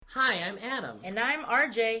Hi, I'm Adam. And I'm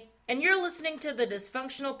RJ, and you're listening to the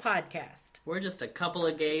Dysfunctional Podcast. We're just a couple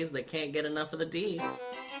of gays that can't get enough of the D.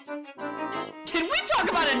 Can we talk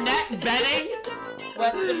about Annette Benning?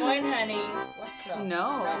 West Des Moines, honey.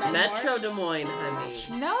 No. Metro Des Moines, honey.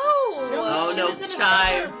 No. Oh, no,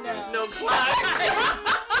 Chive. No, Chive.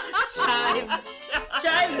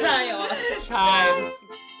 Chives, Iowa. Chives.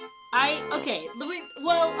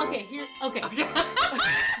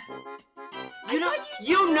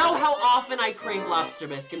 You know how often I crave lobster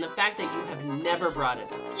bisque, and the fact that you have never brought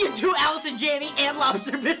it up. You do Allison Janney and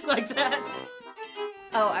lobster bisque like that.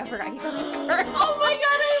 Oh, I forgot he does it first. Oh my god,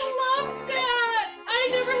 I love that! I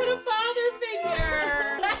never had a father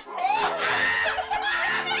figure!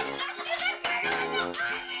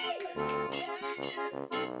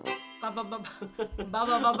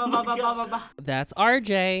 That's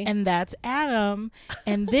RJ. And that's Adam.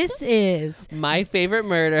 And this is... My favorite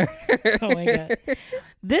murder. Oh my god.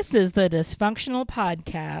 This is the Dysfunctional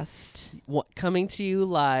Podcast. Coming to you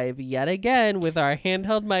live yet again with our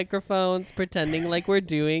handheld microphones, pretending like we're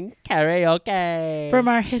doing karaoke. From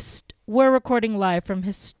our we're recording live from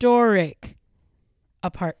historic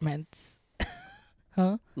apartments.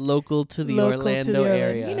 Huh? Local to the Orlando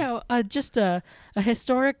area. You know, just a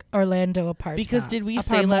historic Orlando apartment. Because did we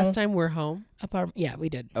say last time we're home? Yeah, we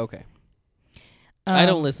did. Okay. I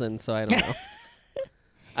don't listen, so I don't know.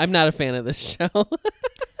 I'm not a fan of this show.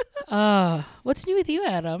 What's new with you,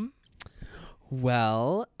 Adam?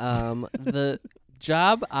 Well, the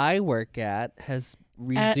job I work at has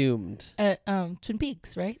resumed. At Twin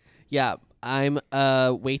Peaks, right? Yeah, I'm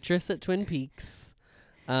a waitress at Twin Peaks.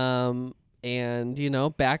 And, you know,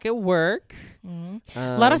 back at work. Mm-hmm.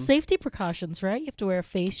 A lot of safety precautions, right? You have to wear a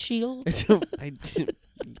face shield.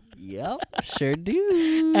 Yep, sure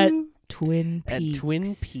do. At Twin Peaks. At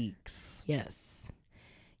Twin Peaks. Yes.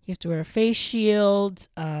 You have to wear a face shield.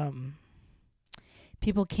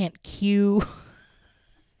 People can't queue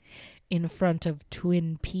in front of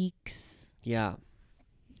Twin Peaks. Yeah.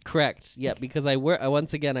 Correct. Yeah, because I work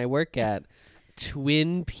at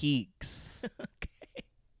Twin Peaks. Okay.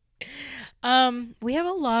 We have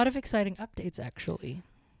a lot of exciting updates, actually.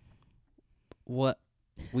 What?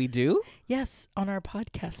 We do? Yes, on our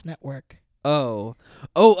podcast network. Oh,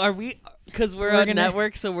 are we? Because we're on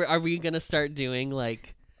network, so are we gonna start doing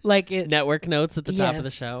like network notes at the top of the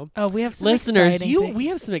show? Oh, we have some listeners. We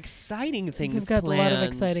have some exciting things. We've got planned. a lot of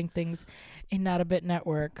exciting things in Not a Bit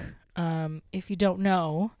Network. If you don't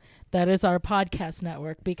know, that is our podcast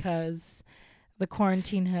network because the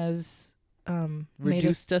quarantine has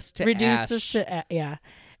reduced us to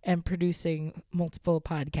and producing multiple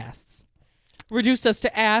podcasts. Reduced us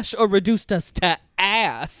to ash or reduced us to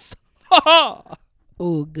ass.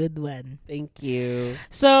 Oh, good one. Thank you.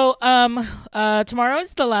 So, tomorrow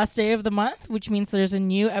is the last day of the month, which means there's a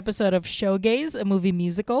new episode of Showgaze, a movie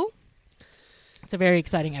musical. It's a very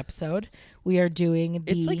exciting episode. We are doing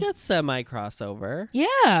It's like a semi-crossover.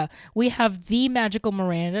 Yeah. We have the Magical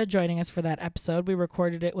Miranda joining us for that episode. We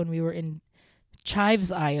recorded it when we were in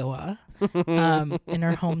Chives, Iowa, in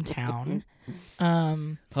her hometown.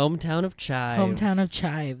 Hometown of Chives. Hometown of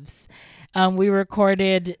Chives. We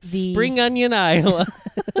recorded the... Spring Onion, Iowa.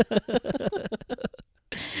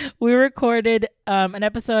 We recorded an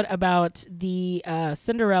episode about the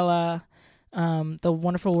Cinderella... the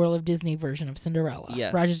Wonderful World of Disney version of Cinderella.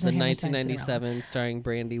 Yes, Rogers the and Hammerstein 1997 Cinderella. starring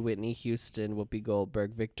Brandy Whitney Houston, Whoopi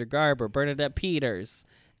Goldberg, Victor Garber, Bernadette Peters,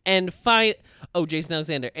 and Jason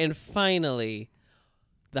Alexander, and finally,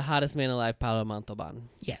 the hottest man alive, Paolo Montalban.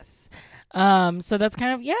 Yes. So that's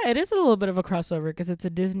kind of, it is a little bit of a crossover because it's a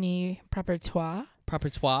Disney repertoire.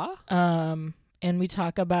 And we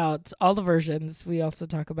talk about all the versions. We also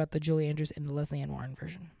talk about the Julie Andrews and the Leslie Ann Warren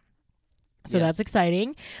version. So that's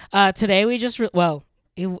exciting. Today we just,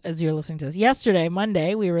 as you're listening to this, yesterday,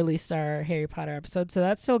 Monday, we released our Harry Potter episode. So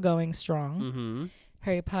that's still going strong. Mm-hmm.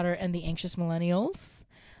 Harry Potter and the Anxious Millennials.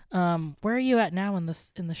 Where are you at now in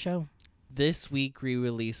the show? This week we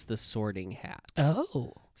released The Sorting Hat.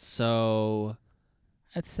 Oh. So.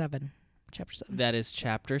 That's 7. Chapter 7. That is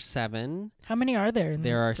chapter 7. How many are there?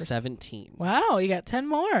 There are 17. Wow, you got 10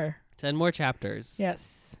 more. 10 more chapters.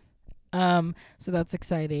 Yes. So that's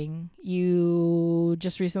exciting. You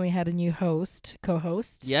just recently had a new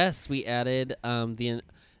co-host. Yes, we added the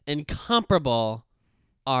incomparable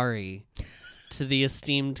Ari to the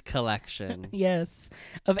esteemed collection. Yes,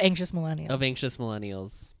 of Anxious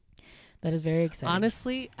Millennials. That is very exciting.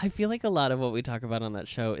 Honestly, I feel like a lot of what we talk about on that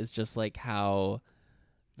show is just like how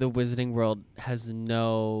the Wizarding World has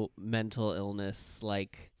no mental illness,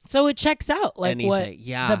 like. So it checks out, like anything. what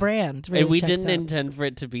the brand really and we checks didn't out. intend for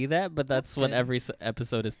it to be that, but that's what every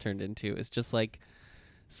episode is turned into. It's just like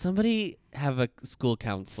Somebody have a school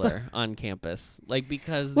counselor on campus, like,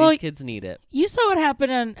 because Well, these kids need it. You saw what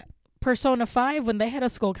happened on Persona 5 when they had a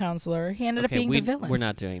school counselor. He ended up being the villain. We're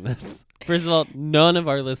not doing this. First of all, none of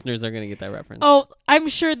our listeners are going to get that reference. Oh, I'm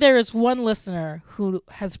sure there is one listener who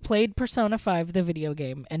has played Persona 5, the video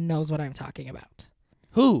game, and knows what I'm talking about.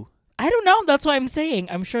 Who? I don't know. That's what I'm saying.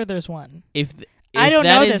 I'm sure there's one. If I don't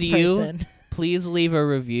that know is this you, person. please leave a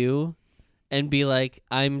review and be like,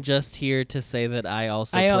 I'm just here to say that I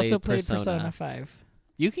also played Persona 5.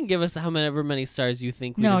 You can give us however many stars you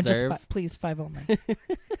think we No, deserve. just please 5 only.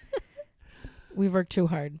 We've worked too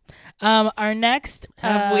hard. Our next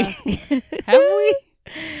Have we? have we?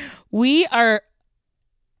 We are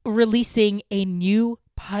releasing a new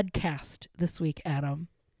podcast this week, Adam.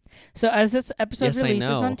 So as this episode Yes, I releases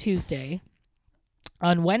know. on Tuesday,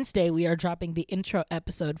 on Wednesday we are dropping the intro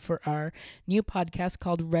episode for our new podcast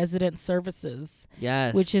called Resident Services,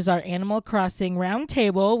 Yes. which is our Animal Crossing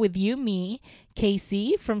roundtable with you, me,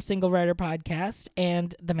 Casey from Single Writer Podcast,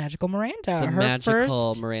 and the magical Miranda. the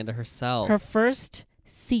magical Miranda herself. Her first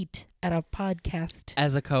seat at a podcast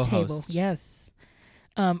as a co-host. table. Yes.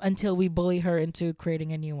 Until we bully her into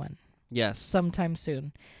creating a new one Yes. sometime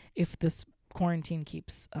soon, if this quarantine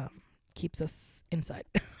keeps us inside.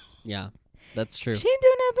 Yeah, that's true. She ain't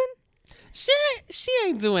doing nothing. She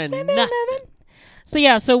ain't doing She ain't doing nothing.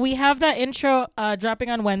 nothing. So we have that intro dropping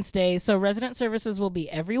on Wednesday. So Resident Services will be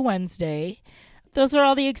every Wednesday. Those are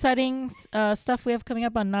all the exciting stuff we have coming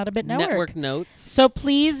up on Not a Bit Network. Notes. So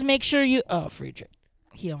please make sure you. Oh, Friedrich,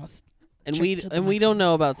 he almost. And tripped to the we don't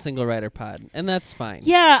know about Single Writer Pod, and that's fine.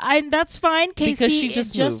 Yeah, that's fine. Casey Because she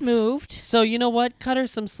just moved. So you know what? Cut her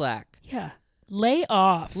some slack. Yeah, lay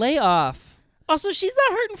off. Lay off. Also, she's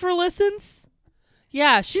not hurting for listens.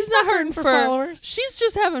 Yeah, she's not hurting for followers. She's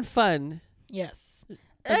just having fun. Yes.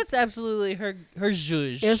 That's absolutely her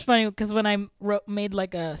zhuzh. It was funny because when I made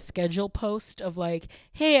like a schedule post of like,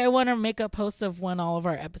 hey, I want to make a post of when all of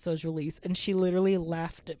our episodes release, and she literally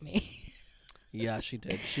laughed at me. Yeah, she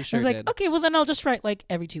did. She I sure was like, did. okay, well then I'll just write like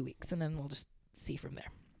every 2 weeks, and then we'll just see from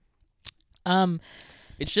there.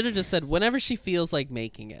 It should have just said whenever she feels like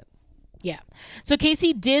making it. Yeah. So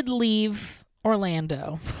Casey did leave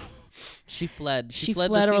Orlando. She fled. She fled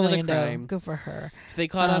fled the scene Orlando. of the crime. Good for her. They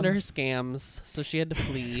caught under her scams, so she had to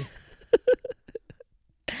flee.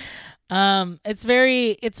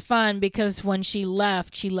 It's fun because when she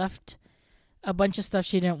left a bunch of stuff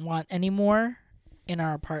she didn't want anymore in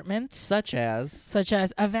our apartment, such as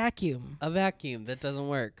a vacuum, a vacuum that doesn't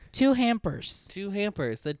work, 2 hampers, 2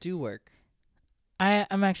 hampers that do work.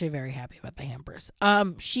 I'm actually very happy about the hampers.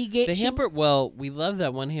 She gave The hamper. Well, we love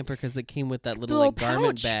that one hamper because it came with that little like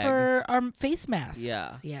garment pouch bag for our face masks.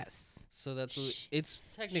 Yeah. Yes. So it's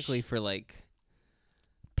technically for like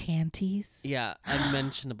panties. Yeah,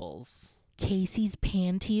 unmentionables. Casey's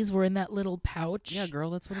panties were in that little pouch. Yeah,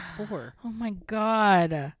 girl, that's what it's for. Oh my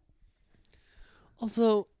god.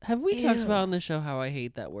 Also, have we talked Ew. about on the show how I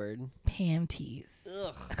hate that word? Panties.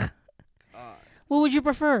 Ugh. God. What would you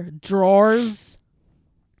prefer? Drawers?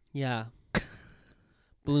 Yeah.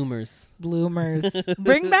 Bloomers. Bloomers.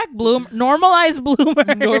 Bring back normalize bloomers.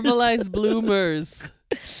 Normalize bloomers.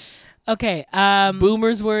 Okay.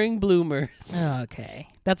 Boomers wearing bloomers. Okay.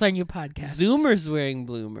 That's our new podcast. Zoomers wearing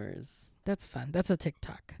bloomers. That's fun. That's a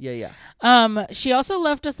TikTok. Yeah. She also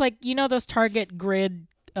left us like, you know, those Target grid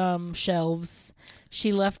shelves.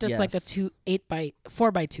 She left us like a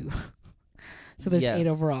 4x2. So there's 8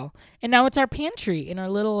 overall. And now it's our pantry in our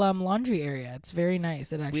little laundry area. It's very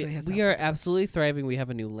nice. It actually has. We are absolutely thriving. We have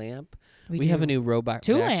a new lamp. We do. have a new robot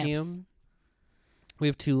 2 vacuum. lamps. We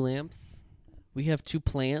have 2 lamps. We have 2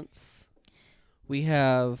 plants. We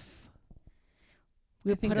have.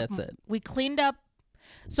 I think that's it. We cleaned up.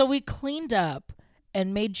 So we cleaned up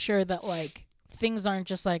and made sure that like things aren't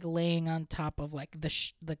just like laying on top of like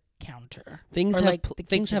the counter. Things Or, have like, the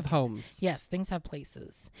things kitchen. have homes. Yes, things have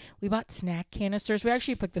places. We bought snack canisters. We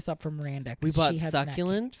actually picked this up from Miranda. We 'cause bought she had snack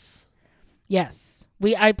succulents. Yes.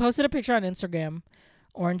 I posted a picture on Instagram.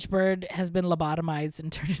 Orange Bird has been lobotomized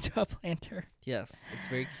and turned into a planter. Yes, it's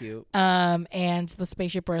very cute. And the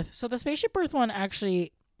Spaceship Earth. So the Spaceship Earth one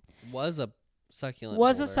actually Was a succulent.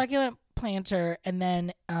 was a holder. succulent planter, and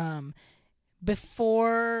then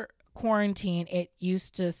before quarantine, it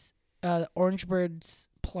used to Orange Bird's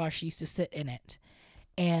plush used to sit in it,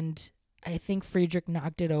 and I think Friedrich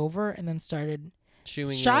knocked it over and then started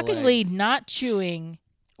chewing. shockingly the legs. not chewing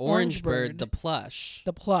Orange Bird, Bird. the plush,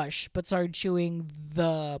 the plush, but started chewing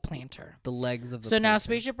the planter. the legs of the. So now planter.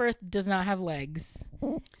 Spaceship Earth does not have legs.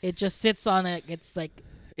 It just sits on it. It's like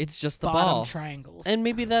It's just the bottom ball, triangles. and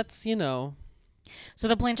maybe that's So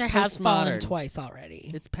the planter has fallen Postmodern. twice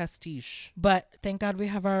already. It's pastiche. But thank God we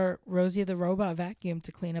have our Rosie the robot vacuum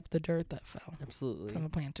to clean up the dirt that fell Absolutely. from the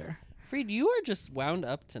planter. Freed, you are just wound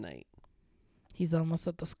up tonight. He's almost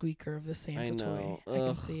at the squeaker of the Santa toy. know. I can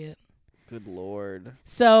Ugh. see it. Good Lord.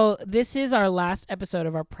 So this is our last episode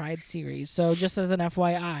of our Pride series. So just as an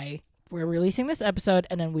FYI, we're releasing this episode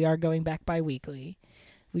and then we are going back bi-weekly.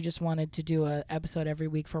 We just wanted to do an episode every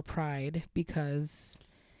week for Pride because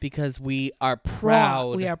We are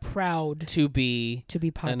proud. We are proud to be to be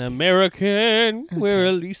punk. an American. Where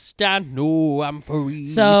at least I know I'm free.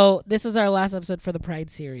 So this is our last episode for the Pride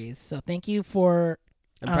series. So thank you for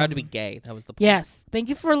I'm proud to be gay. That was the point. yes, thank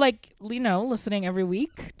you for listening every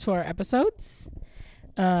week to our episodes.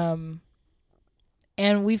 And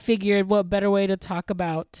we figured what better way to talk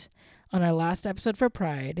about on our last episode for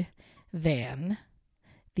Pride than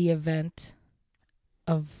the event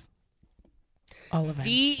of all events.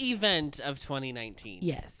 The event of 2019.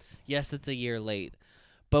 Yes. Yes, it's a year late,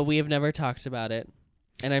 but we have never talked about it,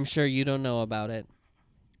 and I'm sure you don't know about it.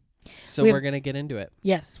 So we're going to get into it.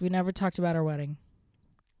 Yes, we never talked about our wedding.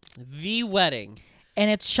 The wedding. And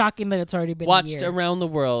it's shocking that it's already been Watched a year. around the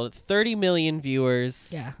world. 30 million viewers.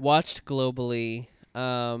 Yeah. Watched globally.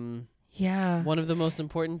 Yeah. One of the most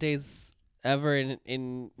important days ever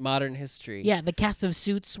in modern history. Yeah, the cast of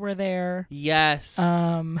Suits were there. Yes.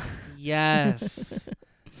 Yes.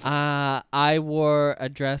 I wore a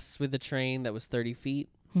dress with a train that was 30 feet.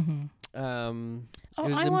 Mm-hmm. It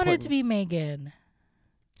was I wanted important. to be Megan.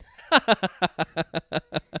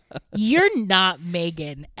 You're not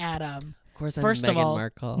Megan, Adam. Of course, I'm First of Meghan all,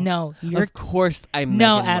 Markle. No, you're Of course, I'm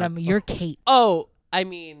no, Meghan Adam. Markle. You're Kate. Oh, I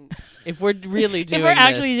mean, if we're really doing If we're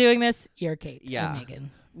actually this, doing this, you're Kate. Yeah. I'm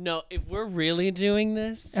Megan. no, if we're really doing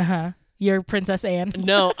this, You're Princess Anne.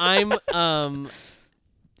 no, I'm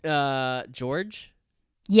George.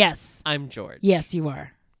 Yes. I'm George. Yes, you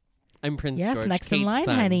are. I'm Prince Yes, George. next in Kate's line,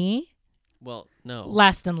 son. honey. Well, no,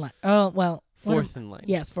 Last in line. Oh, well. fourth in line.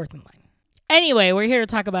 Yes, fourth in line. Anyway, we're here to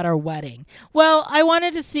talk about our wedding. Well, I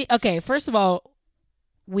wanted to see. Okay, first of all,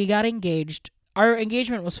 we got engaged. Our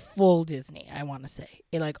engagement was full Disney, I want to say.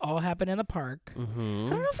 It all happened in the park. Mm-hmm. I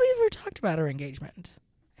don't know if we ever talked about our engagement.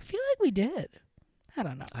 I feel like we did. I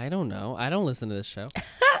don't know. I don't know. I don't listen to this show.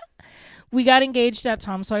 We got engaged at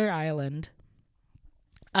Tom Sawyer Island.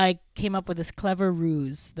 I came up with this clever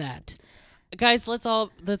ruse that Guys, let's all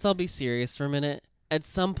be serious for a minute. At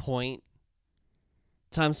some point,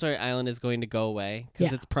 Tom Sawyer Island is going to go away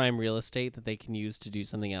because Yeah. it's prime real estate that they can use to do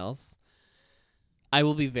something else. I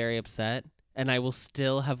will be very upset, and I will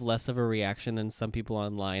still have less of a reaction than some people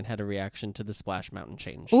online had a reaction to the Splash Mountain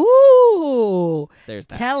change. ooh, There's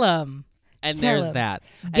that. tell him. And tell there's him. that.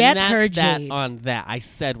 Get and that's her that Jade. on that. I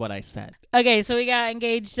said what I said. Okay, so we got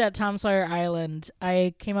engaged at Tom Sawyer Island.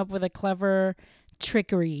 I came up with a clever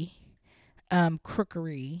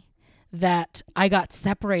crookery that I got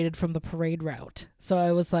separated from the parade route. So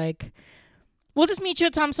I was like, we'll just meet you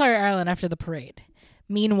at Tom Sawyer Island after the parade.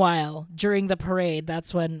 Meanwhile, during the parade,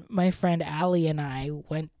 that's when my friend Allie and I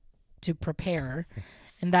went to prepare.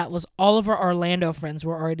 And that was all of our Orlando friends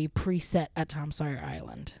were already preset at Tom Sawyer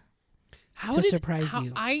Island. To surprise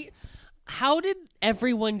you. How did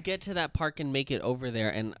everyone get to that park and make it over there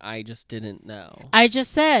and I just didn't know? I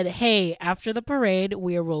just said, hey, after the parade,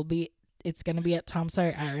 it's going to be at Tom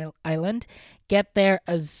Sawyer Island. Get there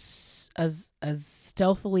as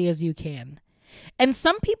stealthily as you can. And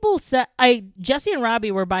some people said, Jesse and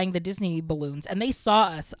Robbie were buying the Disney balloons and they saw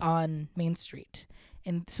us on Main Street.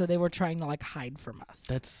 And so they were trying to hide from us.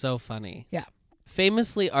 That's so funny. Yeah.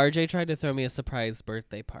 Famously, RJ tried to throw me a surprise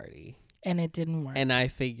birthday party. And it didn't work. And I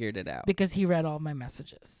figured it out. Because he read all my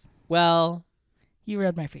messages. Well, He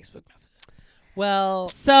read my Facebook messages. well,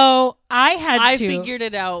 So I figured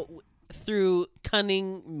it out through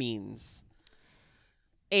cunning means.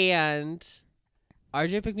 And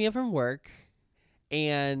RJ picked me up from work,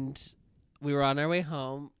 and we were on our way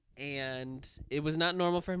home, and it was not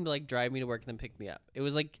normal for him to drive me to work and then pick me up. It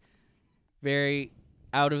was very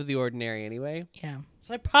out of the ordinary anyway. Yeah.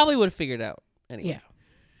 So I probably would have figured it out anyway. Yeah.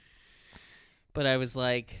 But I was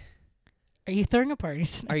like, Are you throwing a party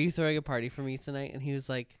tonight? are you throwing a party for me tonight? And he was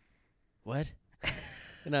like, what?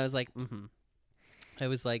 And I was like, mm-hmm. I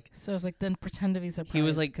was like, So I was like, then pretend to be surprised. he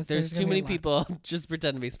was like, 'cause there's too gonna be many a lot. people. Just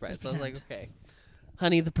pretend to be surprised. So I was like, pretend. okay.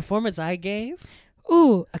 Honey, the performance I gave,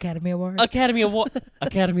 Ooh, Academy Award. Academy Award.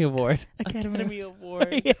 Academy Award. Academy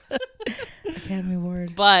Award. Yeah. Academy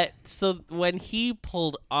Award. But so when he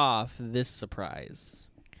pulled off this surprise,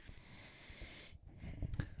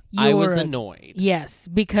 I was annoyed. Yes,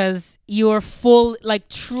 because you were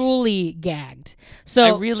truly gagged. So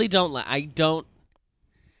I really don't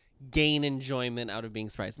gain enjoyment out of being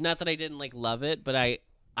surprised. Not that I didn't like love it, but I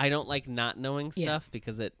don't like not knowing stuff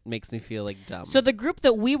because it makes me feel like dumb. So the group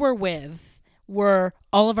that we were with were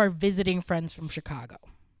all of our visiting friends from Chicago.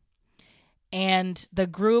 And the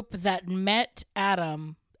group that met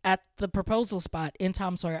Adam at the proposal spot in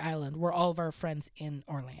Tom Sawyer Island were all of our friends in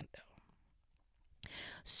Orlando.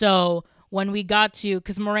 So when we got to,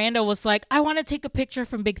 because Miranda was like, I want to take a picture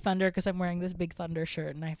from Big Thunder because I'm wearing this Big Thunder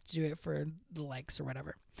shirt and I have to do it for the likes or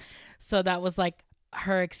whatever. So that was like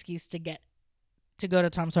her excuse to go to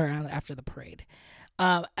Tom Sawyer Island after the parade.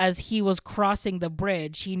 As he was crossing the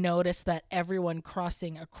bridge, he noticed that everyone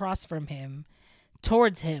crossing across from him,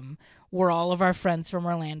 towards him, were all of our friends from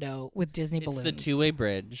Orlando with Disney balloons. It's the two-way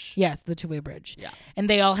bridge. Yes, the two-way bridge. Yeah. And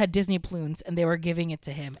they all had Disney balloons, and they were giving it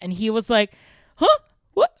to him. And he was like, huh?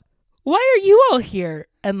 What? Why are you all here?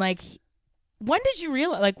 And, like, when did you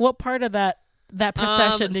realize? Like, what part of that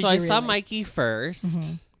procession did you realize? So I saw Mikey first,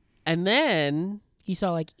 Mhm. and then You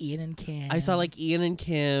saw, like, Ian and Kim. I saw, like, Ian and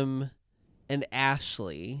Kim and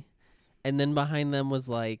Ashley, and then behind them was,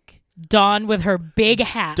 like, Dawn with her big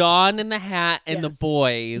hat. Dawn in the hat and the Yes.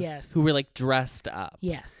 boys Yes. who were, like, dressed up.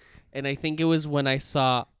 Yes. And I think it was when I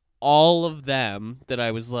saw all of them that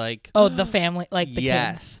I was like, Oh, the family, like the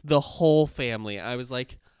yes, kids. the whole family. I was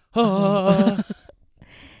like, oh.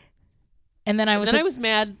 And then I was, I was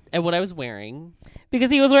mad at what I was wearing. because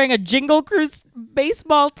he was wearing a Jingle Cruise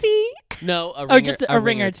baseball tee. No, a ringer, Or just a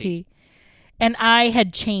ringer tee. And I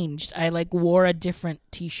had changed. I like wore a different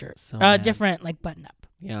t-shirt. So A mad. different like button up.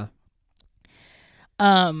 Yeah.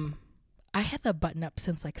 I had the button up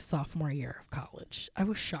since like sophomore year of college. I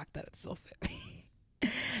was shocked that it still fit me.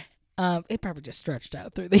 It probably just stretched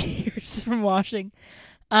out through the years from washing.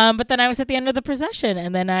 But then I was at the end of the procession,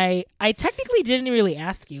 and then I technically didn't really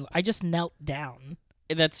ask you. I just knelt down.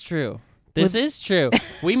 That's true. This is true.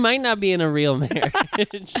 We might not be in a real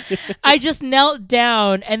marriage. I just knelt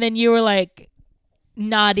down, and then you were like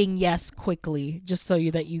nodding yes quickly, just so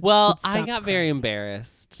that you. Well, could I stop got very crying.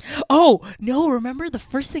 embarrassed. Oh no! Remember the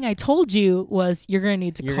first thing I told you was you're gonna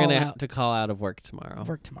need to You're call gonna out have to call out of work tomorrow.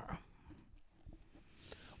 work tomorrow.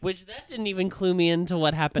 Which that didn't even clue me into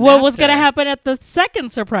what happened. What was after. gonna happen at the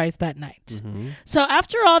second surprise that night? Mhm. So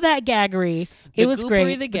after all that gaggery, The it was goopery,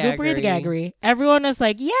 great. the goopery, the gaggery. gaggery. Everyone was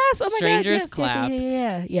like, "Yes, oh my Strangers god, yes,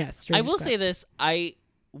 clapped. yes." I Strangers will say clapped. this: I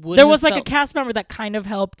would. There was like a cast member that kind of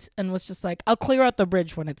helped and was just like, "I'll clear out the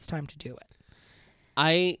bridge when it's time to do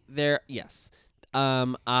it." Yes.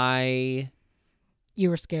 I You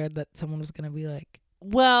were scared that someone was gonna be like,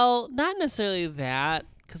 well, not necessarily that,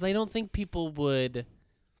 because I don't think people would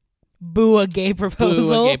 "Boo a gay proposal."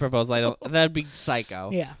 boo a gay proposal. I don't. That'd be psycho.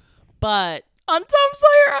 Yeah, But on Tom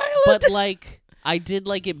Sawyer Island. but like I did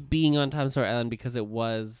like it being on Tom Sawyer Island because it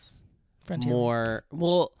was Frontier. more.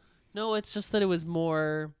 Well, no, it's just that it was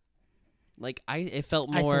more. Like it felt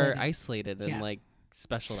more isolated and Yeah. like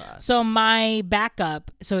special to us. So my backup.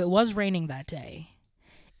 So it was raining that day,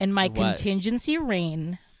 and my It was. contingency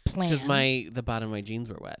rain plan. Because the bottom of my jeans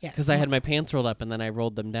were wet. Yes. Because I had my pants rolled up and then I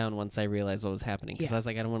rolled them down once I realized what was happening. Because Yeah. I was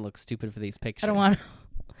like, I don't want to look stupid for these pictures. I don't want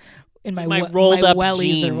in my My rolled up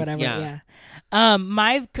wellies or jeans, whatever. yeah.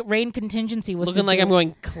 My rain contingency was looking to like do I'm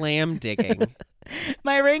going clam digging.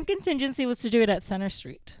 My rain contingency was to do it at Center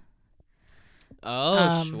Street.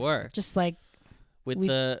 Oh, sure. Just like With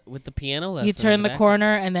the piano lesson. you turn in the back.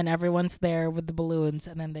 corner and then everyone's there with the balloons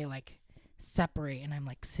and then they like separate and I'm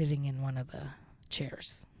like sitting in one of the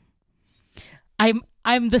chairs.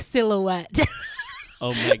 I'm the silhouette.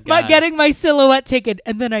 Oh my god. Not getting my silhouette taken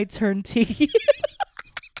and then I turn to you.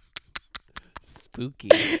 Spooky.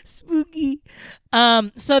 Spooky.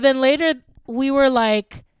 So then later we were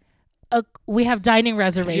like, we have dining Could you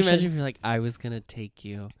reservations. imagine if you're like, I was gonna take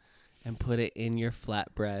you and put it in your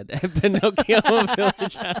flatbread at Pinocchio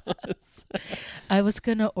Village House. I was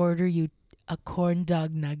gonna order you a corn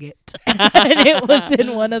dog nugget, and it was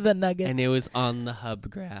in one of the nuggets, And it was on the hub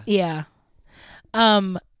grass. yeah.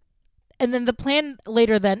 And then the plan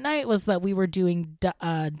later that night was that we were doing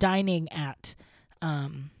dining at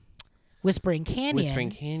Whispering Canyon. Whispering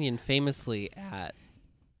Canyon, famously at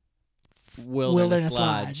Wilderness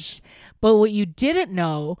Lodge. But what you didn't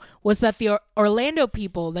know was that the Orlando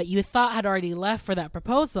people that you thought had already left for that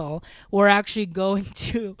proposal were actually going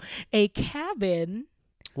to a cabin,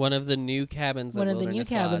 One of the new cabins. one at of the new Wilderness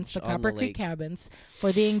cabins, Lodge the on Copper Creek lake. cabins,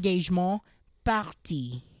 for the engagement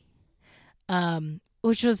party.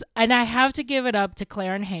 Which was, and I have to give it up to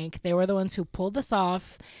Claire and Hank. They were the ones who pulled this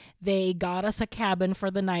off. They got us a cabin for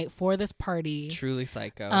the night for this party. Truly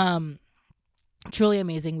psycho. Truly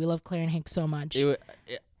amazing. We love Claire and Hank so much. It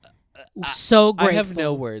So grateful. I have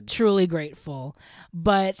no words. Truly grateful.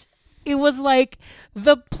 But it was like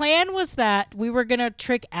the plan was that we were gonna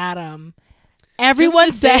trick Adam. Everyone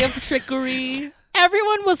Just a day said of trickery.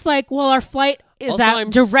 everyone was like, "Well, our flight is Also, out I'm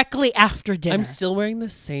directly after dinner." I'm still wearing the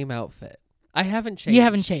same outfit. I haven't changed. You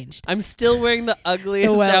haven't changed. I'm still wearing the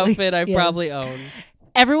ugliest welly, outfit I yes. probably own.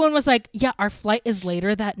 Everyone was like, "Yeah, our flight is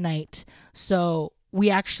later that night, so we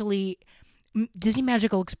actually." Disney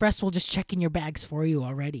Magical Express will just check in your bags for you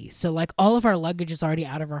already. So like all of our luggage is already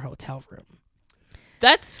out of our hotel room.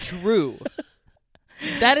 That's true.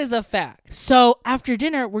 That is a fact. So after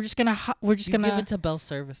dinner, we're just gonna Give it to Bell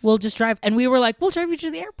Service. we'll just drive, and we were like, we'll drive you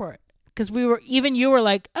to the airport because you were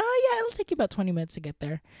like, oh yeah, it'll take you about 20 minutes to get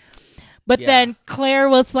there. But Yeah. then Claire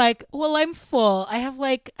was like, well, I'm full.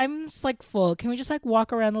 I'm just like full. Can we just like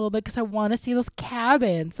walk around a little bit because I want to see those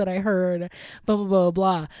cabins that I heard, blah blah blah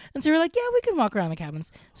blah. And so we were like, yeah, we can walk around the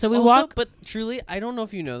cabins. So we walk. But truly, I don't know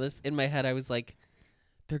if you know this. In my head, I was like,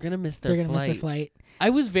 they're gonna miss their They're gonna flight. miss their flight.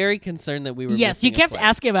 I was very concerned that we were. Yes, you missing a kept flight.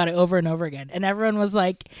 asking about it over and over again, and everyone was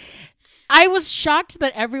like, I was shocked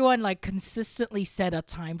that everyone like consistently set a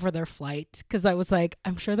time for their flight because I was like,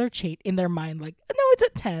 I'm sure they're in their mind like, no, it's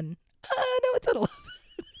at 10. No, it's at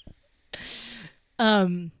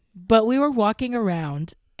 11. But we were walking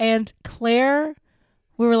around, and Claire,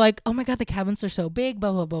 we were like, oh my god, the cabins are so big,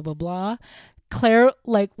 blah blah blah blah blah. Claire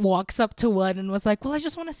like walks up to one and was like, well, I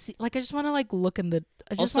just want to see, like, I just want to like look in the.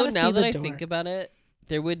 I just Also, want to now see that the I door. think about it,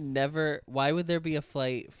 there would never. Why would there be a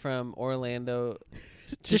flight from Orlando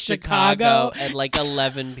to To Chicago Chicago. at like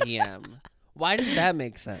 11 p.m.? Why does that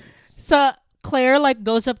make sense? So Claire like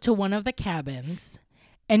goes up to one of the cabins,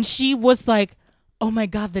 and she was like, oh my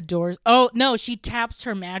god, the doors. Oh no, she taps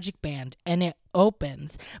her magic band and it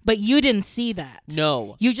opens. But you didn't see that.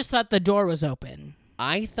 No, You just thought the door was open.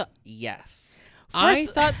 I thought yes. I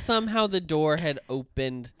First- thought somehow the door had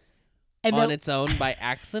opened And on then, its own by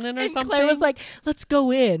accident or and something. Claire was like, let's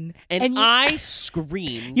go in. and you, I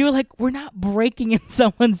screamed you were like, we're not breaking in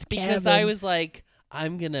someone's because cabin. I was like,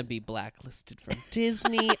 I'm gonna be blacklisted from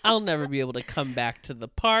Disney. I'll never be able to come back to the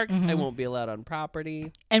parks. I won't be allowed on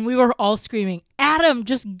property. And we were all screaming, Adam,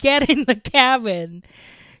 just get in the cabin.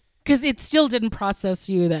 Because it still didn't process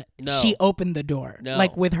you that No. she opened the door. No.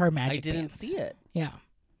 Like with her magic I didn't band. see it. Yeah.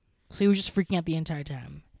 So you were just freaking out the entire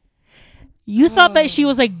time. You thought that she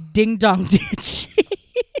was like ding dong ditch.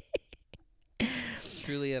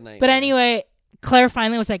 Truly a nightmare. But anyway, Claire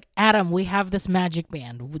finally was like, Adam, we have this magic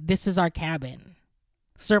band. This is our cabin.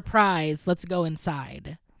 Surprise. Let's go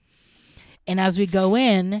inside. And as we go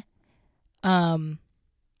in, everyone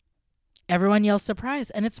yells surprise.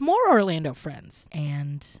 And it's more Orlando friends.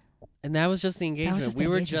 And And that was just the engagement. just the We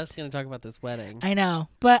were engagement. just going to talk about this wedding. I know.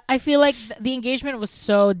 But I feel like the engagement was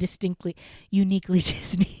so uniquely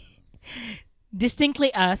Disney.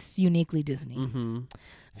 Distinctly us, uniquely Disney. Mm-hmm.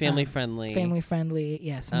 Family friendly. Family friendly,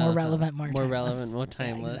 yes. More Uh-huh. relevant, more timeless. relevant, more Yeah,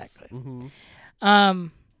 timeless. exactly. Mm-hmm.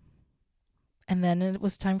 And then it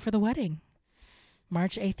was time for the wedding.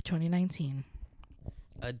 March 8th, 2019.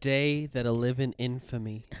 A day that'll live in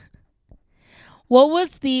infamy. What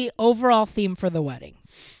was the overall theme for the wedding?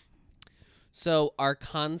 So our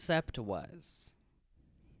concept was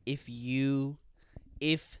if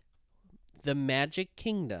the Magic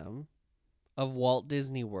Kingdom of Walt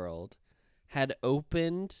Disney World had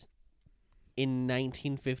opened in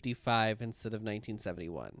 1955 instead of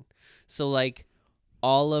 1971. So like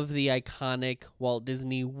all of the iconic Walt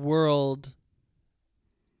Disney World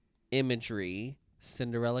imagery,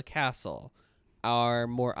 Cinderella Castle, our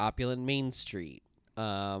more opulent Main Street,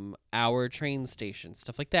 our train station,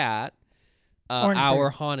 stuff like that, Orangeburg. our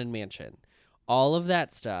Haunted Mansion, all of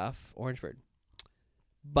that stuff, Orangeburg,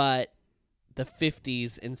 but the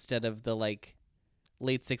 50s instead of the like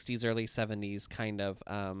late 60s, early 70s kind of,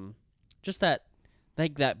 just that,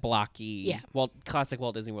 like that blocky, Yeah. classic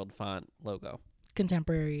Walt Disney World font logo.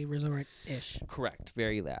 Contemporary resort-ish. Correct.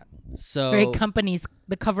 Very that. So Very companies,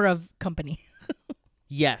 the cover of Company.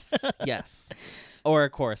 yes, yes, or a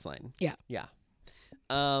chorus line. Yeah. Yeah.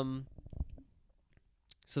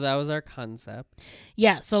 So that was our concept.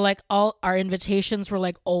 Yeah, so like all our invitations were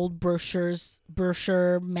like old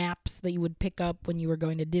brochure maps that you would pick up when you were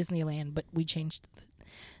going to Disneyland, but we changed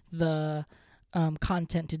the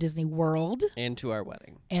content to Disney World And to our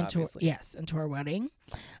wedding. and obviously. to our wedding.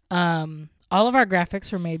 All of our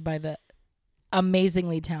graphics were made by the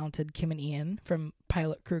amazingly talented Kim and Ian from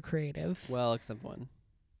Pilot Crew Creative Well, except one.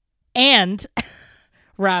 and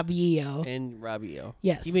Rob Yeo. And Robbie O.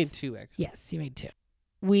 Yes. You made two, actually. Yes, he made two.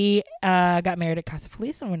 We got married at Casa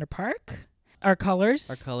Feliz in Winter Park. Our colors.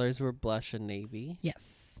 Our colors were blush and navy.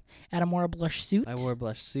 Yes. Adam wore a blush suit. I wore a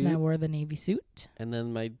blush suit. And I wore the navy suit. And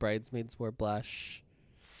then my bridesmaids wore blush.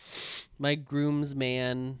 My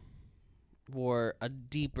groomsman wore a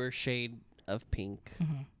deeper shade of pink,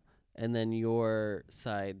 Mhm. and then your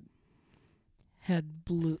side Had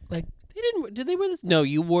blue, like they didn't. Did they wear this? No,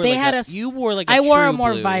 you wore. They like had a, a s- You wore like a I wore a true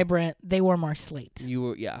more blue. vibrant. They wore more slate. You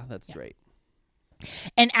were. Yeah, that's Yeah. right.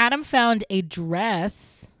 And Adam found a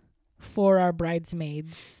dress for our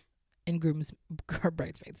bridesmaids and grooms, our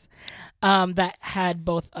bridesmaids, that had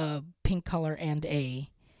both a pink color and a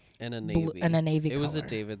And a navy. navy It color. was a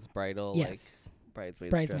David's bridal. Yes, Like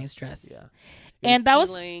bridesmaids. Bridesmaid's dress. Yeah. And that was-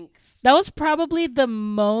 T-length. that was probably the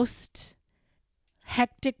most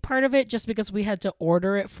hectic part of it, just because we had to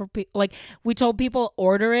order it for like we told people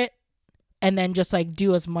order it, and then just like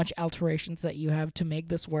do as much alterations that you have to make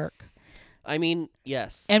this work. I mean,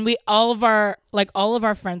 yes. And we all of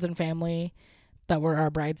our friends and family that were our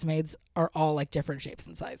bridesmaids are all like different shapes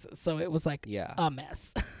and sizes. So it was like Yeah. a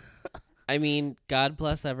mess. I mean, God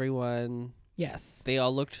bless everyone. Yes. They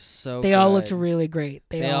all looked so. They all good. looked really great.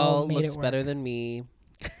 They all made it looked work. better than me,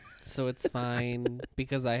 so it's fine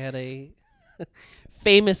because I had a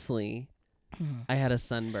famously I had a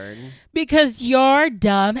sunburn. Because your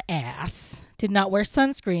dumb ass did not wear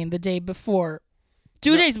sunscreen the day before.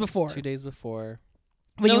 2 days before. 2 days before.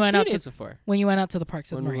 When no, you went 3 out days to before. when you went out to the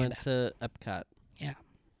parks with When we Miranda. went to Epcot. Yeah.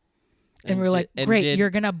 And we were like, did- great, did- you're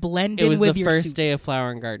gonna blend It in was with the your first suit. day of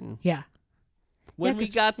Flower and Garden. Yeah. When Yeah, we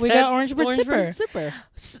 'cause got we that got Orange Bird Zipper.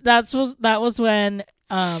 That was when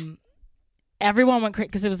everyone went crazy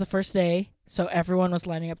because it was the first day, so everyone was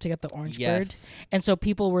lining up to get the orange bird, Yes. and so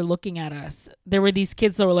people were looking at us. There were these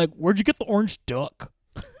kids that were like, "Where'd you get the orange duck?"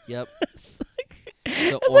 Yep. It's like,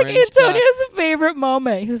 The it's like orange duck. Antonio's favorite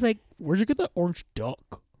moment. He was like, "Where'd you get the orange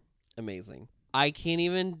duck?" Amazing. I can't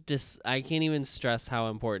even stress how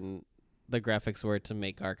important the graphics were to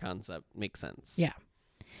make our concept make sense. Yeah.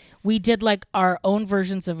 We did like our own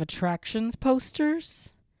versions of attractions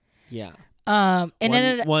posters. Yeah. And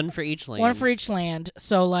then One for each lane. one for each land.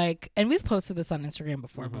 So like, and we've posted this on Instagram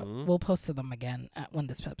before, Mhm. but we'll post to them again when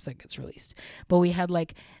this episode gets released. But we had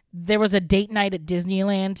like, there was a date night at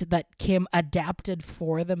Disneyland that Kim adapted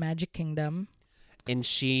for the Magic Kingdom. And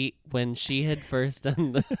when she had first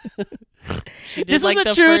done the she did This like was a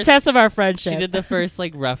the true first- test of our friendship. She did the first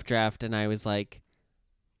like rough draft and I was like,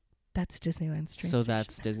 That's Disneyland's train so station.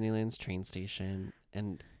 that's Disneyland's train station,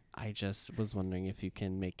 and I just was wondering if you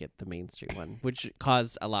can make it the Main Street one, which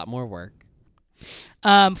caused a lot more work.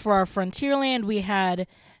 For our Frontierland, we had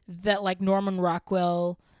that like Norman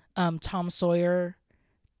Rockwell, Tom Sawyer,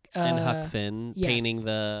 And Huck Finn yes,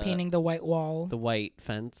 painting the white wall. the white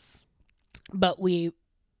fence. But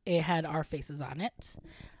it had our faces on it.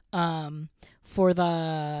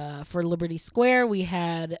 For Liberty Square, we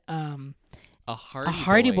had A Hardy, a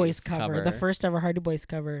Hardy Boys cover, the first ever Hardy Boys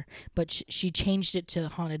cover, but she changed it to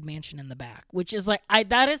Haunted Mansion in the back, which is like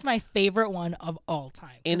that is my favorite one of all time.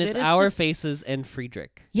 'Cause And it's it is our just- faces and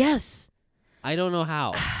Friedrich. Yes. I don't know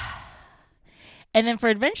how. And then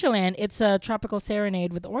for Adventureland, it's a tropical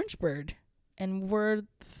serenade with Orange Bird, and we're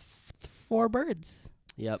 4 birds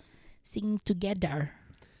Yep. singing together.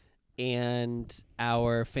 And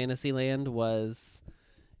our Fantasyland was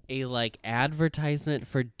a like advertisement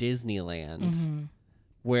for Disneyland, Mm-hmm.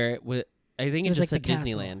 where I think It it was just like said the castle,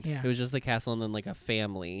 Disneyland. yeah. It was just the castle and then like a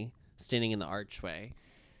family standing in the archway.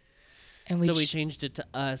 And So we changed it to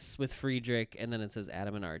us with Friedrich, and then it says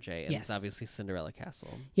Adam and RJ, and Yes. it's obviously Cinderella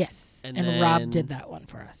Castle. yes, and and Rob then- did that one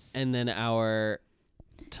for us. And then our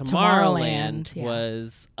Tomorrowland, Tomorrowland yeah.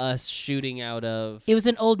 was us shooting out of It was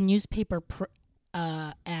an old newspaper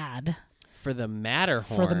ad for the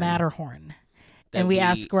Matterhorn. for the Matterhorn. that And we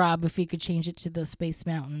asked Rob if he could change it to the Space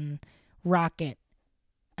Mountain rocket,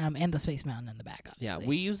 and the Space Mountain in the back, Yeah, obviously.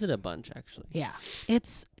 we use it a bunch actually. Yeah.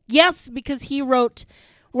 Yes, because he wrote,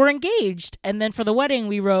 we're engaged. And then for the wedding,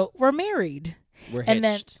 we wrote, we're married. We're And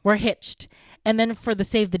then hitched. we're hitched. And then for the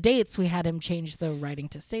save the dates, we had him change the writing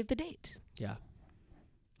to save the date. Yeah.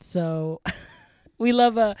 So we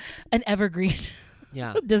love an evergreen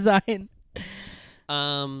Yeah. design.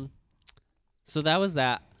 So that was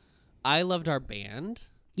that. I loved our band.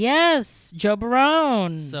 Yes, Joe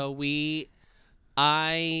Barone. So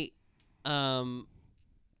I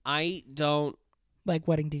don't like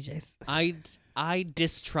wedding DJs. I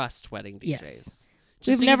distrust wedding DJs. Yes. Just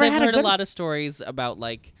We've because never I've had a heard good- a lot of stories about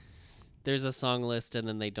like there's a song list and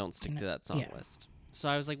then they don't stick to that song Yeah. list. So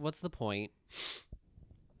I was like, what's the point?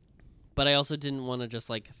 But I also didn't want to just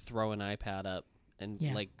like throw an iPad up and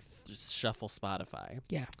Yeah. like shuffle Spotify.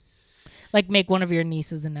 Yeah. Like make one of your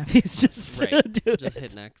nieces and nephews just Right. do Just it.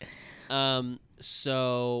 hit next.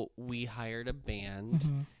 So we hired a band.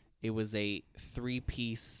 Mhm. It was a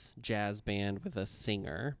 3-piece jazz band with a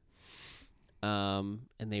singer. And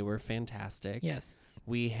they were fantastic. Yes.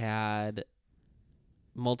 We had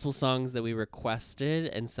multiple songs that we requested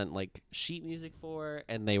and sent like sheet music for,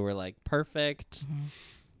 and they were like perfect.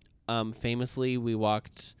 Famously, we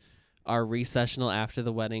walked. Our recessional after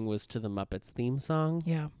the wedding was to the Muppets theme song.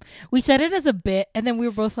 Yeah. We said it as a bit, and then we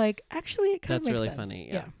were both like, actually, it kind of That's makes really sense. funny.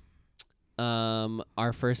 Yeah.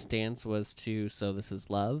 Our first dance was to "So This Is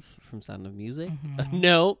Love" from Sound of Music.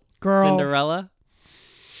 No, Girl. Cinderella.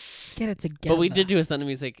 Get it together. But we did do a Sound of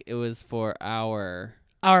Music. It was for our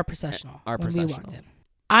processional. Our when we processional. walked in.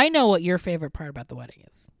 I know what your favorite part about the wedding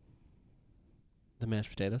is. the mashed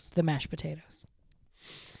potatoes. The mashed potatoes.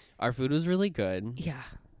 Our food was really good, Yeah.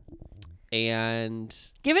 and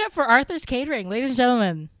Give it up for Arthur's Catering, ladies and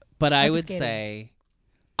gentlemen. but I Arthur's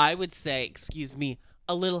would say, excuse me,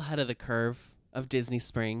 a little ahead of the curve of Disney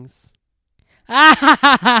Springs.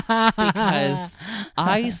 Because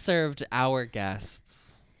I served our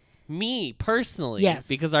guests, me personally, Yes.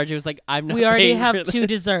 because RJ was like, I'm not we already paying have for two this.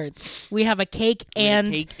 desserts. We have a cake We had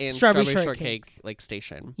and, cake and strawberry shortcake shortcakes. like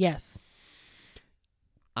station. Yes.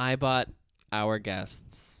 I bought our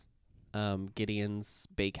guests Gideon's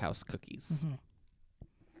Bakehouse cookies,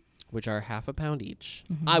 which are half a pound each.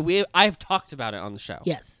 I've talked about it on the show.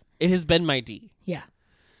 Yes. It has been my D. Yeah.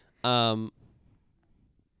 But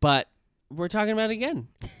we're talking about it again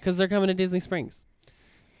because they're coming to Disney Springs.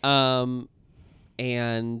 And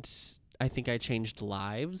I think I changed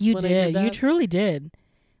lives. You when I did. that. You truly did.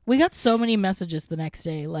 We got so many messages the next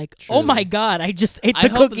day, like, Truly. "Oh my God, I just ate the I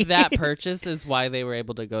hope cookie." that purchase is why they were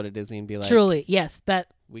able to go to Disney and be like, Truly, yes, that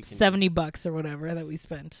we can $70 or whatever that we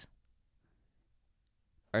spent.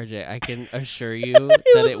 RJ, I can assure you It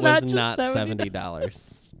that was it not was just not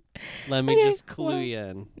 $70. Let me Okay, just clue well. you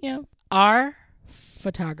in. Yeah. Our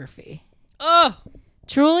photography. Oh,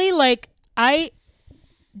 Truly, like,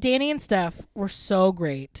 Danny and Steph were so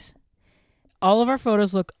great. All of our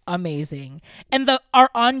photos look amazing. And our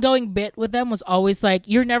ongoing bit with them was always like,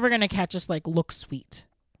 you're never going to catch us, like, look sweet.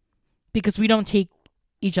 Because we don't take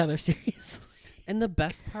each other seriously. and the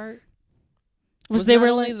best part Was they not were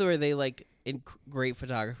only like, were they like great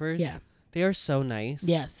photographers. yeah. They are so nice.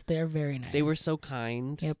 Yes, they're very nice. They were so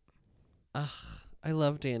kind. Yep. Ugh, I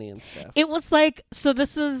love Danny and Steph. It was like, so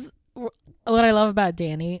this is what I love about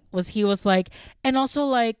Danny was he was like, and also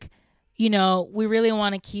like, you know, we really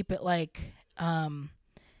want to keep it like a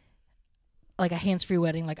hands-free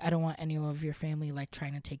wedding. Like, I don't want any of your family like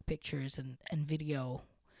trying to take pictures and video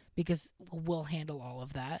because we'll handle all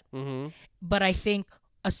of that. Mm-hmm. But I think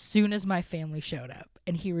as soon as my family showed up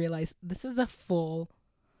and he realized this is a full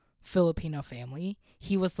Filipino family,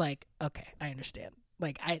 he was like, okay, I understand.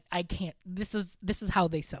 Like, I can't, this is how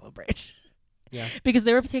they celebrate. Yeah. Because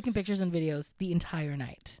they were taking pictures and videos the entire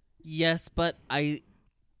night. Yes, but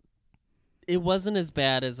it wasn't as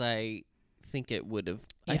bad as I think it would have.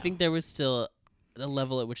 I Yeah. think there was still a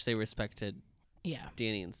level at which they respected Yeah.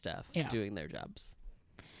 Danny and Steph Yeah. doing their jobs.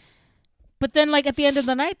 But then, like, at the end of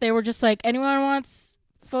the night, they were just like, anyone wants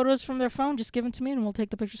photos from their phone, just give them to me and we'll take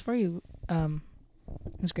the pictures for you.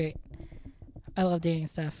 It was great. I love Danny and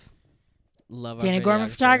Steph. Love our Danny Gorman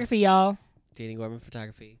videographer. Photography, y'all. Danny Gorman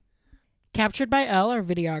Photography. Captured by Elle, our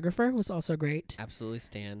videographer, was also great. Absolutely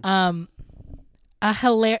stan.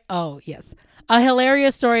 A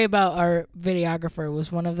hilarious story about our videographer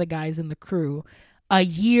was one of the guys in the crew a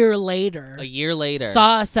year later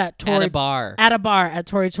saw us at at a bar. at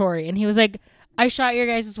Tori Tori, and he was like, I shot your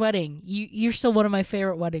guys' wedding. You're still one of my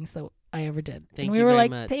favorite weddings that I ever did. Thank and we you were very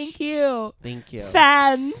like, much. thank you. Thank you.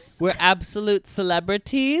 Fans. We're absolute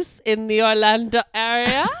celebrities in the Orlando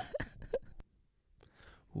area.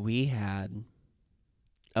 We had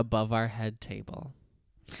above our head table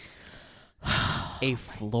a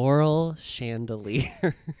floral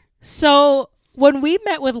chandelier. So when we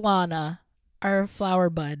met with Lana, our flower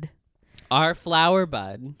bud Our flower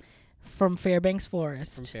bud from Fairbanks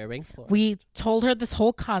Florist, from Fairbanks, Florida. we told her this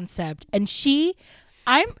whole concept, and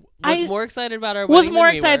I was more excited about our was wedding more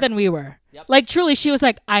than we excited were. than we were. Yep. Like, truly, she was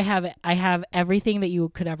like, I have it. I have everything that you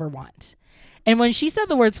could ever want. And when she said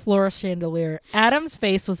the words floral chandelier, Adam's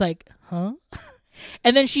face was like, huh?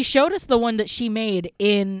 And then she showed us the one that she made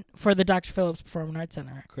for the Dr. Phillips Performing Arts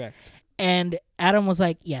Center. Correct. And Adam was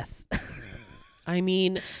like, yes, I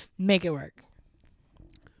mean, make it work.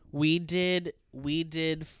 we did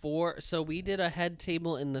a head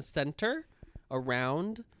table in the center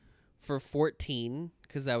around for 14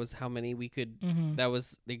 because that was how many we could that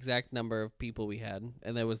was the exact number of people we had,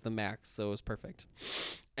 and that was the max, so it was perfect.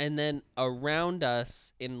 And then around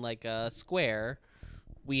us in like a square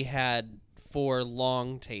we had 4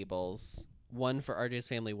 long tables, one for RJ's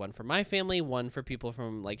family, one for my family, one for people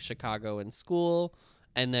from like Chicago and school,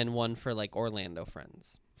 and then one for like Orlando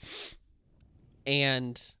friends.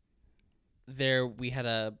 And there we had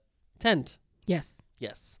a tent. Yes.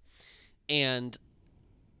 Yes. And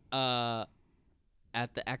at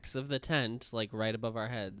the X of the tent, like right above our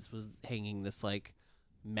heads, was hanging this like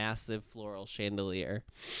massive floral chandelier.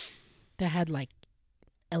 That had like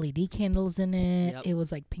LED candles in it. Yep. It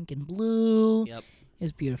was like pink and blue. Yep. It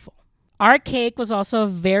was beautiful. Our cake was also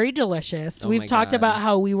very delicious. Oh We've my talked God. about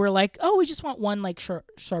how we were like, oh, we just want one like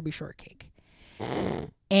strawberry shortcake.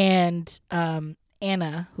 And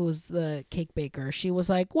Anna, who was the cake baker, she was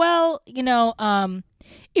like, well,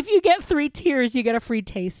 if you get 3 tiers, you get a free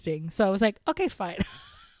tasting. So I was like, okay, fine.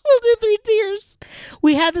 We'll do 3 tiers.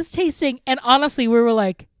 We had this tasting, and honestly, we were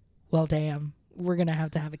like, well, damn, we're going to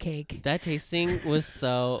have a cake. That tasting was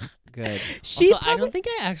so good. She Also, I don't think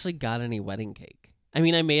I actually got any wedding cake. I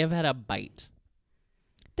mean, I may have had a bite.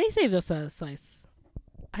 They saved us a slice.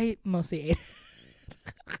 I mostly ate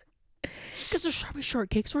it. Because the strawberry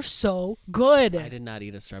shortcakes were so good. I did not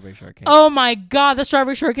eat a strawberry shortcake. Oh my God, the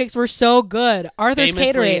strawberry shortcakes were so good. Arthur's Famously,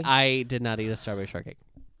 Catering. I did not eat a strawberry shortcake.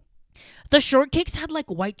 The shortcakes had like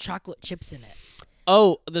white chocolate chips in it.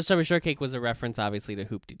 Oh, the strawberry shortcake was a reference, obviously, to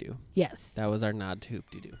Hoop-Dee-Doo. Yes. That was our nod to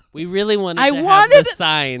Hoop-Dee-Doo. We really wanted I to have wanted- the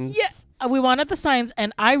signs. Yeah, we wanted the signs,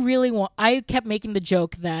 and I kept making the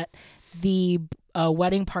joke that the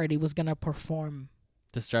wedding party was going to perform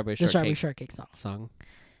The strawberry the strawberry shortcake shortcake song. song.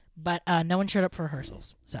 But no one showed up for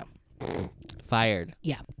rehearsals. So, Fired.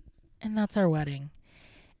 yeah. And that's our wedding.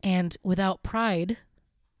 And without Pride,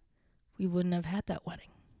 we wouldn't have had that wedding.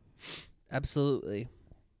 Absolutely.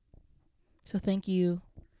 So thank you.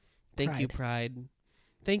 Thank you, Pride.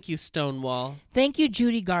 Thank you, Stonewall. Thank you,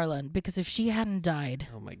 Judy Garland, because if she hadn't died...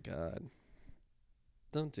 Oh, my God.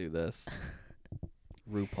 Don't do this.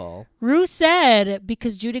 RuPaul. Rue said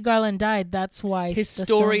because Judy Garland died, that's why...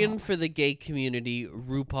 Historian for the gay community,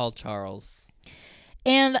 RuPaul Charles.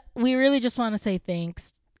 And we really just want to say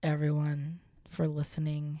thanks, everyone, for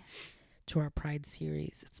listening to our Pride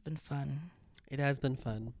series. It's been fun. It has been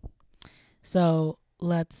fun. So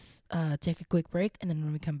let's take a quick break, and then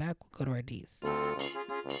when we come back, we'll go to our Ds.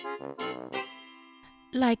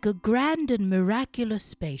 Like a grand and miraculous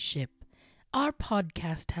spaceship, our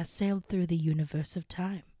podcast has sailed through the universe of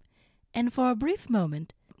time. And for a brief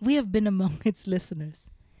moment, we have been among its listeners.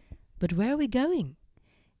 But where are we going?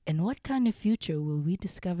 And what kind of future will we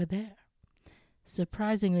discover there?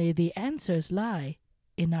 Surprisingly, the answers lie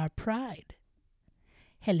in our pride.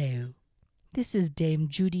 Hello, this is Dame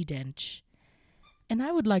Judi Dench, and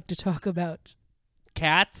I would like to talk about...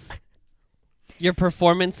 Cats? Your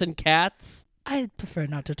performance in Cats? I prefer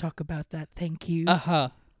not to talk about that, thank you. Uh-huh.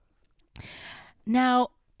 Now,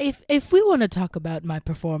 if we want to talk about my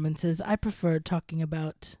performances, I prefer talking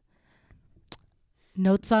about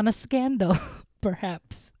Notes on a Scandal,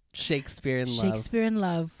 perhaps. Shakespeare in Love. Shakespeare in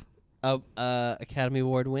Love. Academy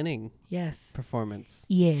Award winning Yes. performance.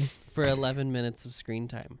 Yes. For 11 minutes of screen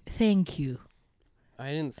time. Thank you.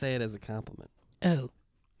 I didn't say it as a compliment. Oh.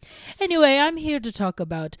 Anyway, I'm here to talk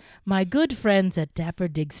about my good friends at Dapper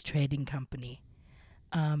Diggs Trading Company.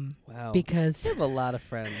 Wow. Because You have a lot of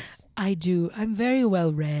friends. I do. I'm very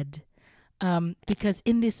well read. Because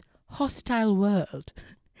in this hostile world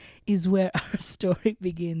is where our story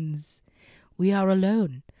begins. We are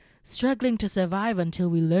alone, struggling to survive until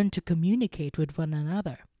we learn to communicate with one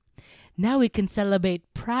another. Now we can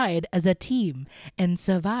celebrate Pride as a team and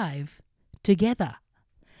survive together.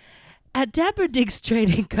 At Dapper Diggs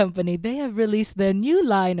Trading Company, they have released their new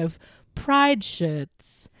line of Pride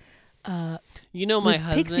shirts. You know, my With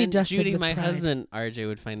pixie husband, dusted Judy, with my pride. husband, RJ,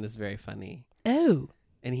 would find this very funny. Oh,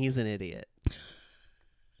 And he's an idiot.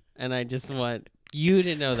 And I just want you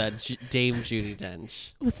to know that, Dame Judi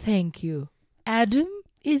Dench. well, thank you. Adam,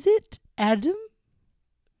 is it? Adam?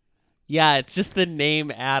 Yeah, it's just the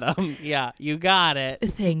name Adam. Yeah, you got it.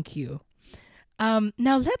 Thank you.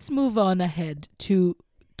 Now let's move on ahead to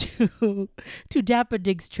Dapper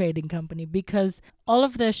Diggs Trading Company, because all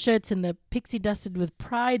of their shirts in the Pixie Dusted with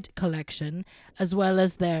Pride collection, as well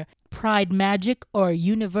as their Pride Magic or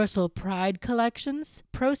Universal Pride collections,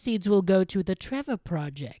 proceeds will go to the Trevor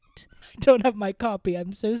Project. I don't have my copy.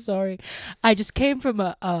 I'm so sorry. I just came from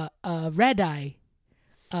a red eye.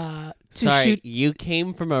 To Sorry, shoot. you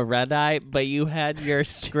came from a red eye, but you had your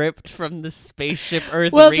script from the Spaceship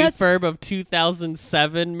Earth Well, that's- refurb of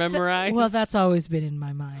 2007 memorized. Well, that's always been in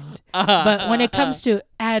my mind. But when it comes to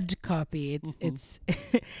ad copy, it's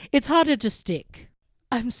it's harder to stick.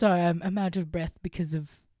 I'm sorry, I'm out of breath because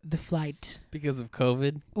of the flight. because of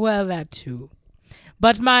COVID. Well, that too.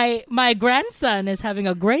 But my grandson is having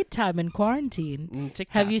a great time in quarantine.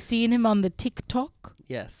 TikTok. Have you seen him on the TikTok?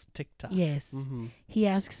 Yes, TikTok. Yes. Mm-hmm. He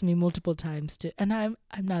asks me multiple times and I'm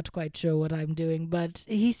not quite sure what I'm doing, but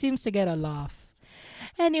he seems to get a laugh.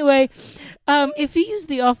 Anyway, if you use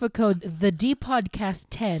the offer code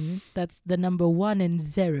TheDPodcast10, that's the number 1 and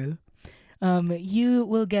 0, you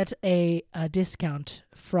will get a discount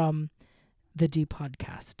from the D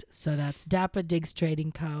Podcast. So that's Dapper Digs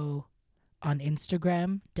Trading Co. on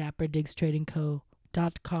Instagram,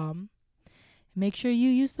 dapperdigstradingco.com. Make sure you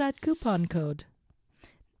use that coupon code.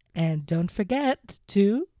 And don't forget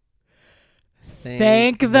to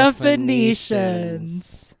thank the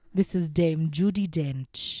Phoenicians. This is Dame Judi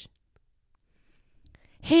Dench.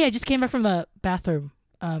 Hey, I just came back from the bathroom.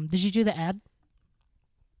 Did you do the ad?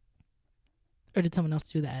 Or did someone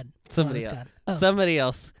else do the ad? Somebody while I else. was gone? Oh. Somebody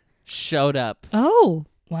else showed up. Oh,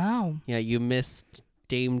 wow. Yeah, you missed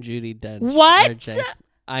Dame Judi Dench. What? RJ.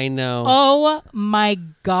 I know. Oh, my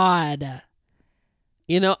God.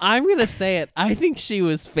 You know, I'm going to say it. I think she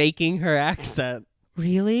was faking her accent.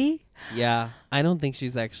 Really? Yeah, I don't think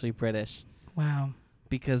she's actually British. Wow.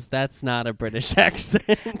 Because that's not a British accent.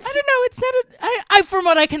 I don't know. It sounded. I from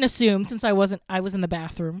what I can assume, since I was in the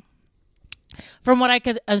bathroom. From what I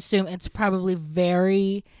could assume, it's probably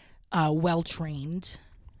very well trained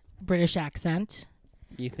British accent.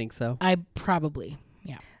 You think so? Yeah.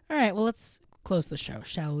 All right. Well, let's close the show,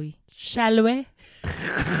 shall we? Shall we?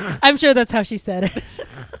 I'm sure that's how she said it.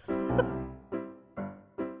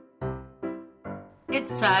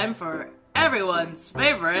 It's time for everyone's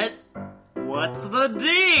favorite. What's the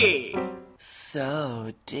D?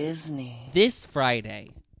 So Disney. This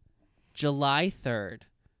Friday, July 3rd,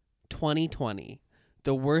 2020,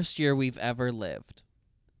 the worst year we've ever lived,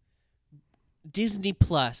 Disney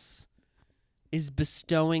Plus is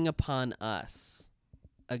bestowing upon us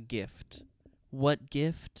a gift. What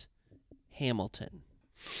gift? Hamilton.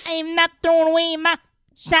 I'm not throwing away my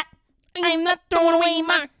shot. I'm not throwing away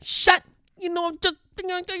my shot. You know, I'm just being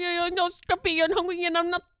hungry and I'm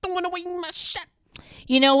not throwing away my shot.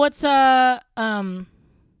 You know what's one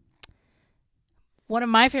of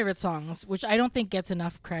my favorite songs, which I don't think gets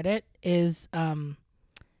enough credit, is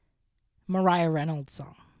Mariah Reynolds'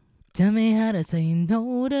 song. Tell me how to say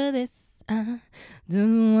no to this. I just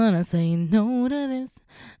wanna say no to this.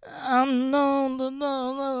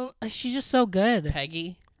 No. She's just so good.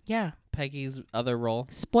 Peggy. Yeah. Peggy's other role.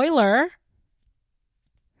 Spoiler.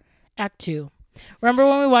 Act 2. Remember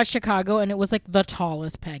when we watched Chicago and it was like the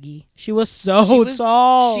tallest Peggy? She was so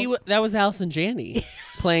tall. That was Allison Janney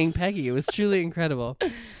playing Peggy. It was truly incredible.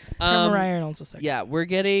 Mariah Reynolds was second. Yeah, we're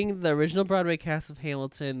getting the original Broadway cast of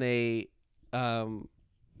Hamilton. They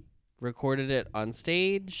recorded it on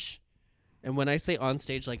stage. And when I say on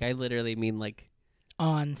stage, like I literally mean like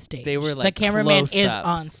on stage. They were like the cameraman close-ups. is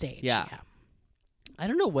on stage. Yeah. I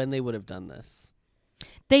don't know when they would have done this.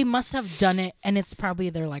 They must have done it, and it's probably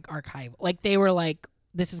their like archive. Like they were like,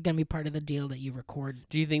 this is gonna be part of the deal that you record.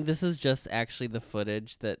 Do you think this is just actually the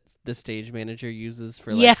footage that the stage manager uses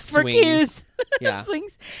for like for swings? cues? Yeah,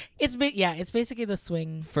 swings. It's basically the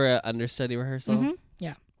swing for an understudy rehearsal. Mm-hmm.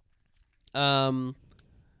 Yeah.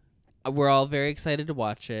 We're all very excited to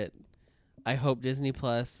watch it. I hope Disney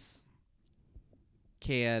Plus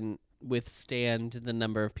can withstand the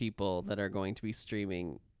number of people that are going to be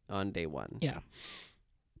streaming on day one. Yeah.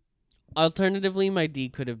 Alternatively, my D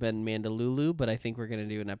could have been Mandalulu, but I think we're going to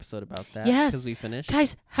do an episode about that. Yes. Because we finished.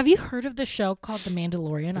 Guys, have you heard of the show called The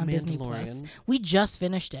Mandalorian on Disney Plus? We just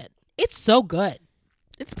finished it. It's so good.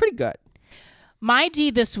 It's pretty good. My D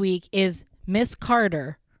this week is Miss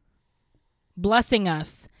Carter blessing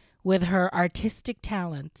us with her artistic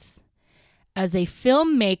talents as a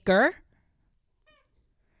filmmaker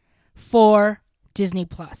for Disney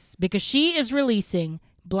Plus, because she is releasing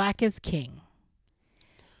Black is King.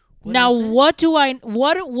 What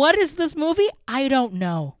is this movie? I don't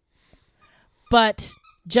know. But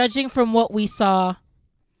judging from what we saw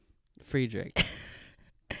Friedrich.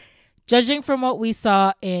 Judging from what we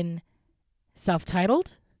saw in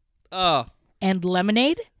Self-Titled and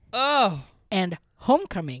Lemonade and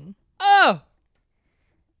Homecoming,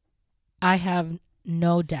 I have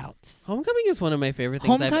no doubts. Homecoming is one of my favorite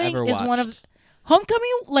things I've ever watched.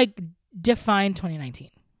 Homecoming like defined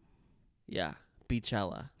 2019. Yeah,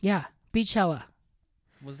 Beachella. Yeah, Beachella.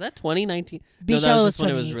 Was that 2019? Beachella No, that was was just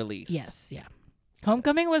when it was released. Yes, yeah.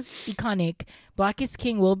 Homecoming was iconic. Black is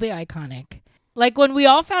King will be iconic. Like when we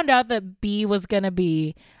all found out that Bea was going to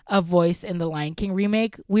be a voice in the Lion King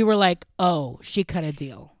remake, we were like, oh, she cut a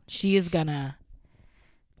deal. She is going to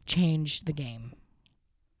change the game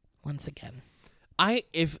once again.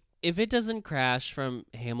 If it doesn't crash from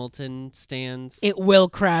Hamilton stands, it will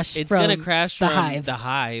crash. It's from gonna crash the from Hive. The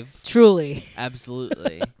Hive. Truly,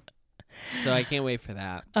 Absolutely. So I can't wait for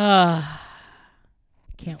that.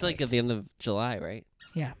 Can't It's wait. like at the end of July, right?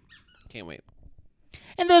 Yeah. Can't wait.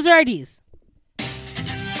 And those are our Ds.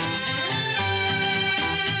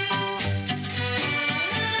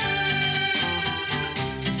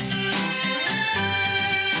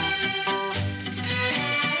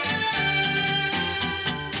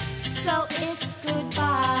 So it's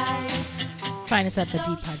goodbye. Find us at the D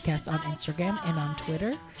Podcast on Instagram and on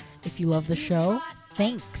Twitter. If you love the show,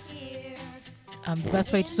 thanks. The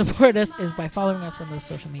best way to support us is by following us on those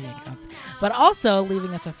social media accounts, but also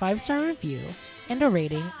leaving us a 5-star review and a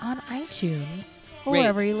rating on iTunes or Rate,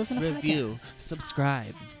 wherever you listen to Review. podcasts.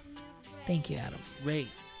 Subscribe. Thank you, Adam. Rate.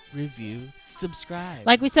 Review. Subscribe.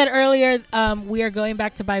 Like we said earlier, we are going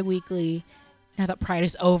back to bi-weekly now that Pride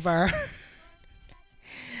is over.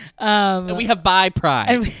 And we have Bye Pride.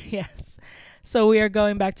 And yes. So we are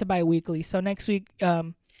going back to bi-weekly. So next week,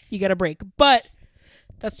 you get a break. But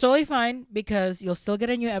that's totally fine because you'll still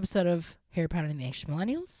get a new episode of Harry Potter and the Anxious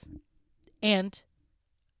Millennials and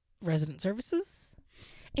Resident Services.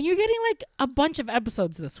 And you're getting like a bunch of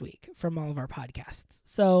episodes this week from all of our podcasts.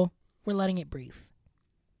 So we're letting it breathe.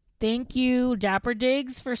 Thank you, Dapper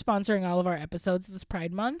Diggs, for sponsoring all of our episodes this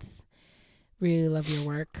Pride Month. Really love your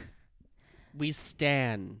work. We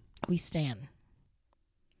stan. We stan.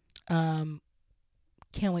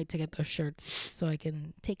 Can't wait to get those shirts so I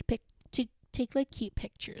can take like cute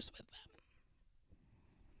pictures with them.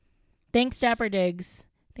 Thanks, Dapper Diggs.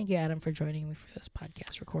 Thank you, Adam, for joining me for this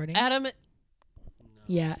podcast recording. Adam.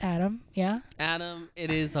 Yeah, Adam. Yeah. Adam,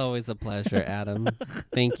 it is always a pleasure, Adam.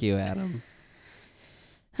 Thank you, Adam.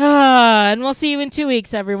 And we'll see you in 2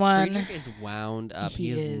 weeks, everyone. Friedrich is wound up. He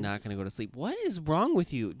is not going to go to sleep. What is wrong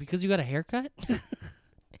with you? Because you got a haircut?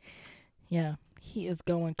 Yeah, he is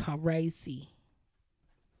going crazy.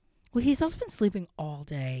 Well, he's also been sleeping all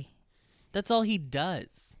day. That's all he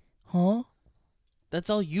does. Huh? That's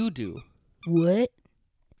all you do. What?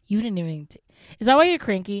 You didn't even... Is that why you're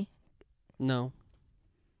cranky? No.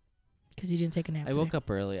 Because you didn't take a nap I today? woke up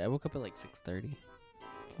early. I woke up at like 6:30.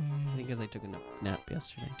 I think because I took a nap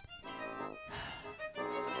yesterday.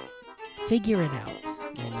 Figure it out.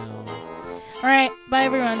 I know. All right. Bye,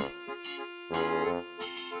 everyone.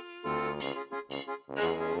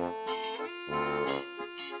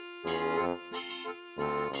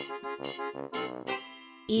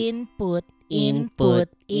 Input.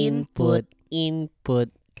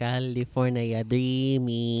 California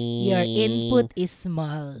dreaming. Your input is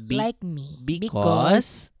small, like me.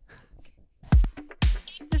 Because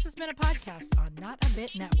This has been a podcast on Not a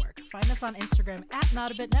Bit Network. Find us on Instagram at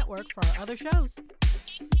Not a Bit Network for our other shows.